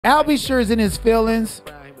Albie sure is in his feelings.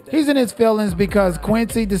 He's in his feelings because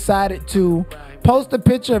Quincy decided to post a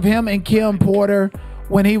picture of him and Kim Porter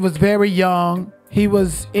when he was very young. He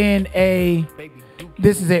was in a,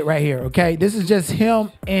 this is it right here, okay? This is just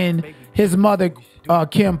him and his mother,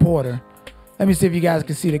 Kim Porter. Let me see if you guys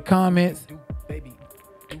can see the comments.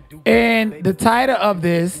 And the title of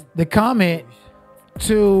this, the comment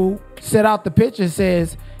to set out the picture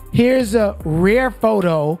says, here's a rare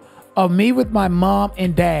photo of me with my mom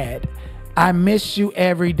and dad. I miss you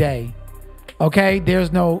every day. Okay,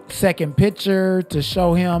 there's no second picture to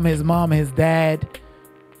show him, his mom and his dad.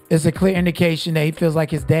 It's a clear indication that he feels like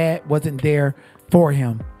his dad wasn't there for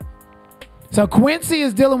him. So Quincy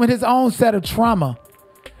is dealing with his own set of trauma.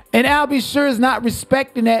 And Albie sure is not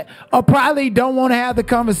respecting that, or probably don't want to have the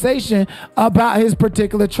conversation about his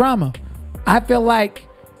particular trauma. I feel like,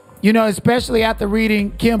 you know, especially after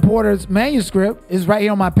reading Kim Porter's manuscript, is right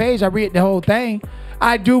here on my page. I read the whole thing.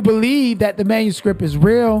 I do believe that the manuscript is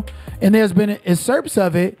real, and there's been excerpts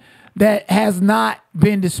of it that has not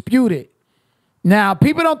been disputed. Now,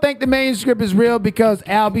 people don't think the manuscript is real because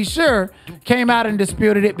Albie sure came out and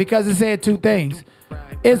disputed it because it said two things.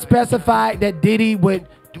 It specified that Diddy would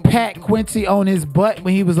pat Quincy on his butt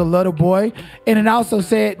when he was a little boy, and it also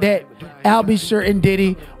said that Albie sure and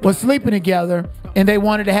Diddy was sleeping together and they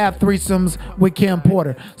wanted to have threesomes with Kim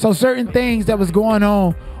Porter. So certain things that was going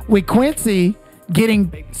on with Quincy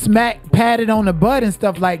getting smacked, patted on the butt and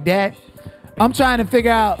stuff like that, I'm trying to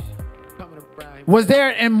figure out, was there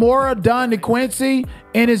an immoral done to Quincy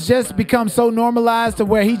and it's just become so normalized to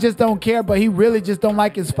where he just don't care, but he really just don't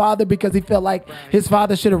like his father because he felt like his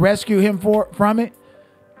father should have rescued him from it?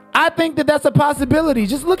 I think that that's a possibility.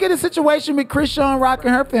 Just look at the situation with Chrisean Rock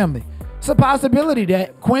and her family. It's a possibility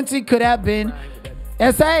that Quincy could have been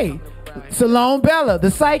S.A. Salome Bella,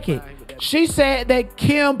 the psychic. She said that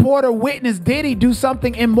Kim Porter witnessed Diddy do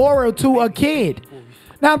something immoral to a kid.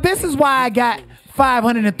 Now, this is why I got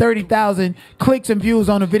 530,000 clicks and views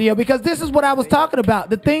on the video, because this is what I was talking about.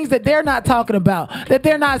 The things that they're not talking about, that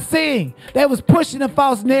they're not seeing, that was pushing the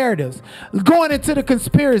false narratives, going into the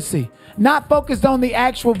conspiracy, not focused on the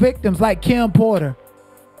actual victims like Kim Porter,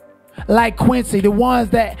 like Quincy, the ones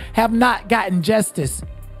that have not gotten justice.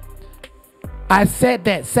 I said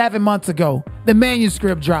that 7 months ago. The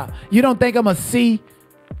manuscript dropped. You don't think I'm going to see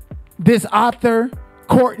this author,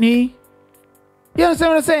 Courtney? You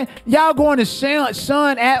understand what I'm saying? Y'all going to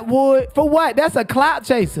Sean Atwood for what? That's a clout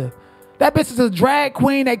chaser. That bitch is a drag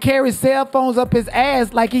queen that carries cell phones up his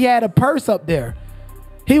ass like he had a purse up there.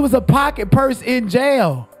 He was a pocket purse in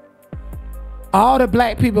jail. All the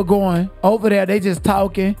black people going over there, they just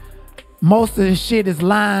talking. Most of the shit is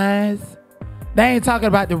lies. They ain't talking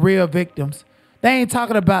about the real victims. They ain't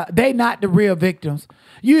talking about, they not the real victims.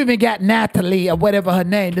 You even got Natalie or whatever her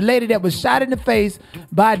name, the lady that was shot in the face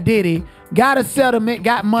by Diddy, got a settlement,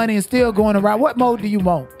 got money, and still going around. What more do you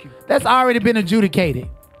want? That's already been adjudicated.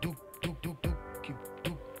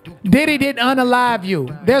 Diddy didn't unalive you.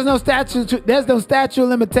 There's no statute of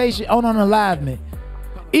limitation on unalivement.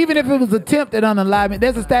 Even if it was attempted unalivement,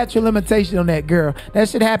 there's a statute of limitation on that, girl. That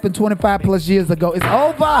shit happened 25 plus years ago. It's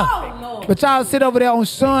over. Oh, no. But y'all sit over there on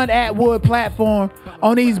Sean Atwood platform,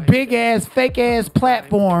 on these big ass, fake ass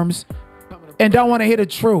platforms, and don't want to hear the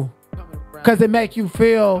truth. Because it make you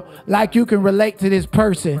feel like you can relate to this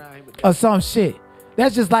person or some shit.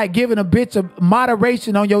 That's just like giving a bitch a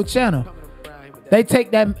moderation on your channel. They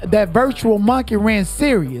take that virtual monkey rant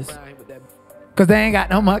serious. Because they ain't got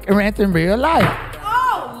no monkey rant in real life.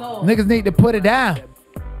 Niggas need to put it down.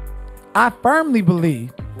 I firmly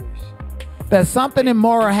believe that something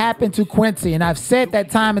immoral happened to Quincy, and I've said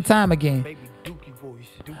that time and time again.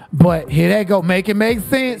 But here they go, make it make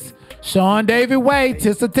sense. Sean David Way,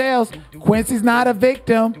 Tissa tells, Quincy's not a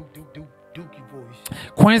victim.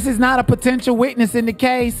 Quincy's not a potential witness in the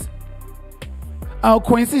case. Oh,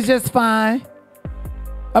 Quincy's just fine.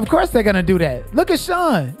 Of course they're gonna do that. Look at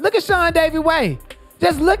Sean. Look at Sean David Way.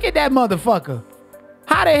 Just look at that motherfucker.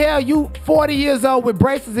 How the hell you 40 years old with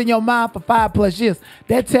braces in your mouth for 5+ years?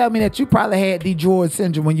 That tell me that you probably had DeGeorge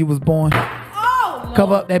syndrome when you was born. Oh,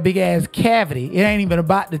 cover up that big ass cavity. It ain't even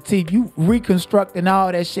about the teeth. You reconstructing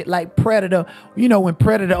all that shit like Predator. You know when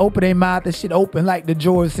Predator open their mouth, that shit open like the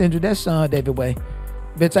DeGeorge syndrome. That's Sean David Way.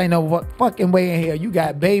 Bitch, ain't no fucking way in here. You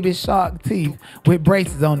got baby shark teeth with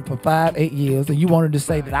braces on it for 5-8 years, and you wanted to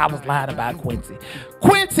say that I was lying about Quincy.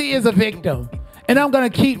 Quincy is a victim. And I'm going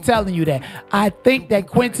to keep telling you that. I think that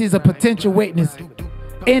Quincy is a potential witness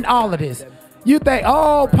in all of this. You think,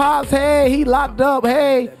 oh, Pops, hey, he locked up,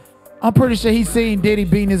 hey. I'm pretty sure he's seen Diddy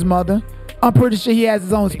beating his mother. I'm pretty sure he has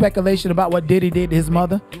his own speculation about what Diddy did to his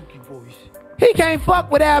mother. He can't fuck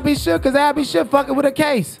with Al B. Sugar because Al B. Sugar fucking with a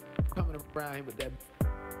case.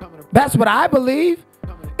 That's what I believe.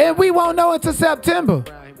 And we won't know until September.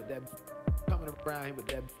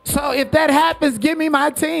 So if that happens, give me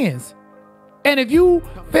my 10s. And if you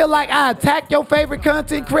feel like I attack your favorite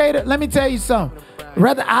content creator, let me tell you something.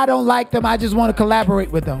 Whether I don't like them, I just want to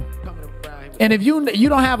collaborate with them. And if you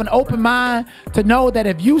don't have an open mind to know that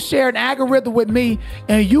if you share an algorithm with me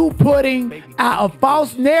and you putting out a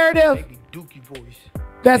false narrative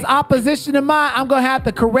that's opposition to mine, I'm going to have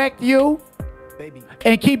to correct you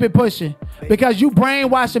and keep it pushing. Because you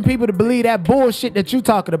brainwashing people to believe that bullshit that you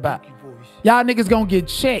talking about. Y'all niggas going to get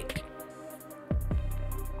checked.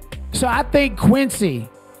 So I think Quincy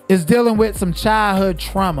is dealing with some childhood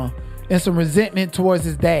trauma and some resentment towards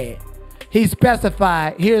his dad. He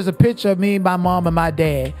specified, here's a picture of me, my mom, and my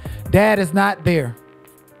dad. Dad is not there.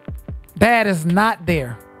 Dad is not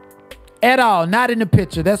there at all. Not in the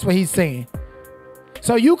picture. That's what he's saying.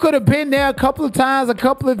 So you could have been there a couple of times, a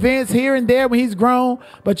couple of events here and there when he's grown,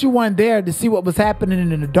 but you weren't there to see what was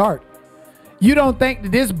happening in the dark. You don't think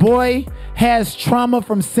that this boy has trauma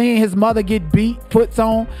from seeing his mother get beat, puts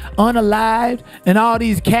on, unalived, and all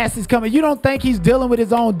these cases coming? You don't think he's dealing with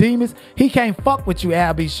his own demons? He can't fuck with you,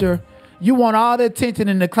 Al B. Sure. You want all the attention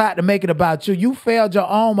and the clout to make it about you. You failed your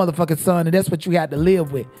own motherfucking son, and that's what you got to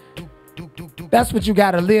live with. That's what you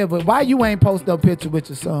got to live with. Why you ain't post no picture with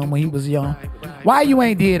your son when he was young? Why you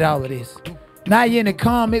ain't did all of this? Now you're in the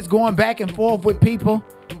comments going back and forth with people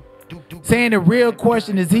saying the real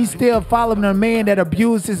question is he still following a man that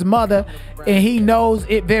abused his mother and he knows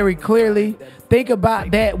it very clearly. Think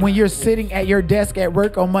about that when you're sitting at your desk at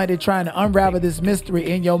work on Monday trying to unravel this mystery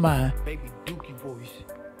in your mind.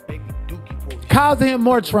 Causing him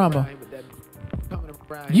more trauma.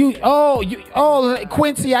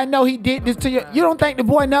 Quincy, I know he did this to you. You don't think the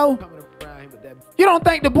boy know? You don't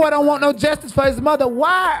think the boy don't want no justice for his mother?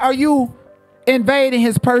 Why are you invading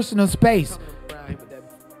his personal space?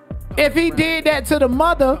 If he did that to the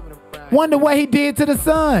mother, wonder what he did to the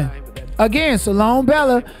son. Again, Salone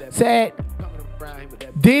Bella said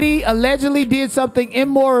Diddy allegedly did something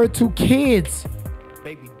immoral to kids.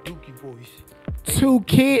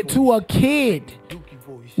 To a kid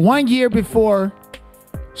 1 year before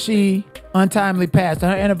she untimely passed. Her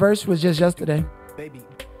anniversary was just yesterday.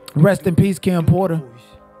 Rest in peace, Kim Porter.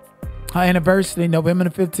 Her anniversary, November the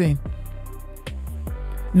 15th.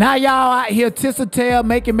 Now y'all out here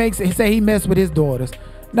tissatail say he messed with his daughters.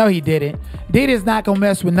 No, he didn't. Diddy's not gonna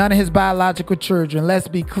mess with none of his biological children. Let's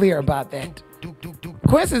be clear about that.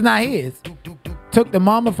 Quincy's not his. Took the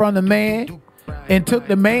mama from the man and took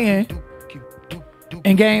the man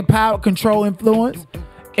and gained power, control, influence,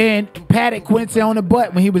 and patted Quincy on the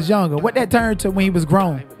butt when he was younger. What that turned to when he was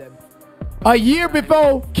grown. A year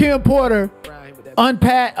before Kim Porter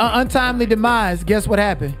untimely demise, guess what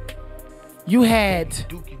happened? You had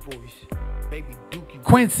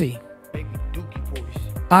Quincy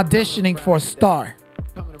auditioning for a star.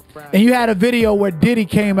 And you had a video where Diddy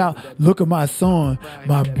came out, look at my son,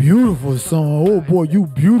 my beautiful son. Oh boy, you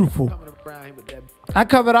beautiful. I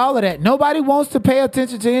covered all of that. Nobody wants to pay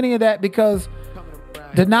attention to any of that because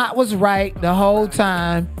the knot was right the whole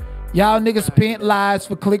time. Y'all niggas spent lives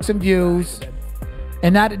for clicks and views.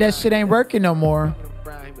 And now that that shit ain't working no more,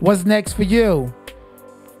 what's next for you?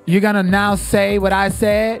 You're gonna now say what I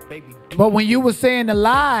said? But when you were saying the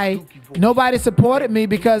lie, nobody supported me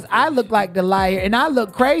because I look like the liar and I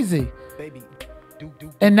look crazy.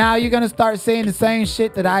 And now you're gonna start saying the same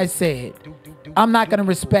shit that I said. I'm not gonna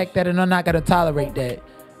respect that and I'm not gonna tolerate that.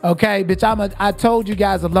 Okay, bitch, I told you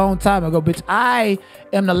guys a long time ago, bitch, I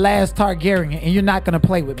am the last Targaryen and you're not gonna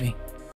play with me.